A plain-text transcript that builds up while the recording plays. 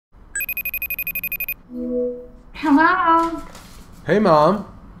Hello. Hey, Mom.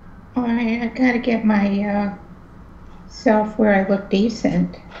 All right, I gotta get my self where I look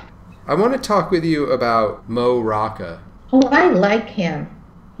decent. I want to talk with you about Mo Rocca. Oh, I like him.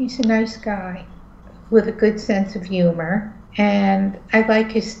 He's a nice guy with a good sense of humor, and I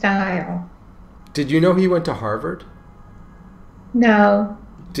like his style. Did you know he went to Harvard? No,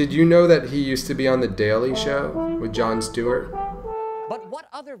 Did you know that he used to be on The Daily Show with Jon Stewart? But what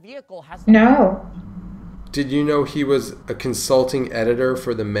other vehicle has the... no, Did you know he was a consulting editor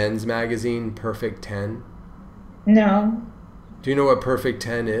for the men's magazine Perfect 10? no, Do you know what Perfect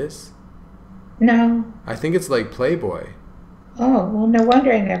 10 is? no. I think it's like Playboy. Oh, well, no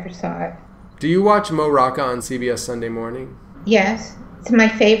wonder I never saw it. Do you watch Mo Rocca on CBS Sunday Morning? Yes, it's my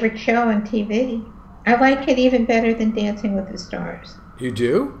favorite show on TV. I like it even better than Dancing with the Stars. You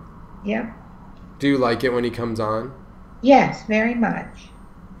do? Yep. Do you like it when he comes on? Yes, very much.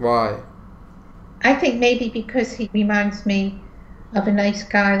 Why? I think maybe because he reminds me of a nice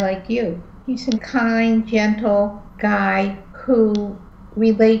guy like you. He's a kind, gentle guy who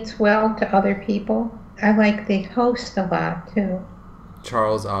relates well to other people. I like the host a lot, too.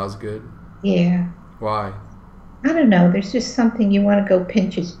 Charles Osgood? Yeah. Why? I don't know. There's just something you want to go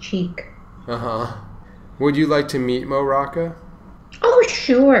pinch his cheek. Uh-huh. Would you like to meet Mo Rocca? Oh,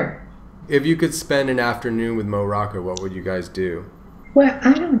 sure. If you could spend an afternoon with Mo Rocca, what would you guys do? Well,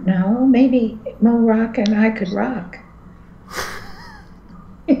 I don't know. Maybe Mo Rocca and I could rock.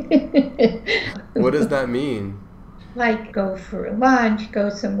 What does that mean? Like go for a lunch, go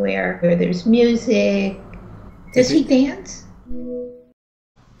somewhere where there's music. Does he dance?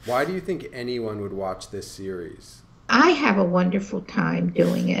 Why do you think anyone would watch this series? I have a wonderful time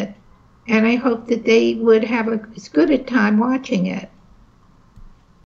doing it, and I hope that they would have as good a time watching it.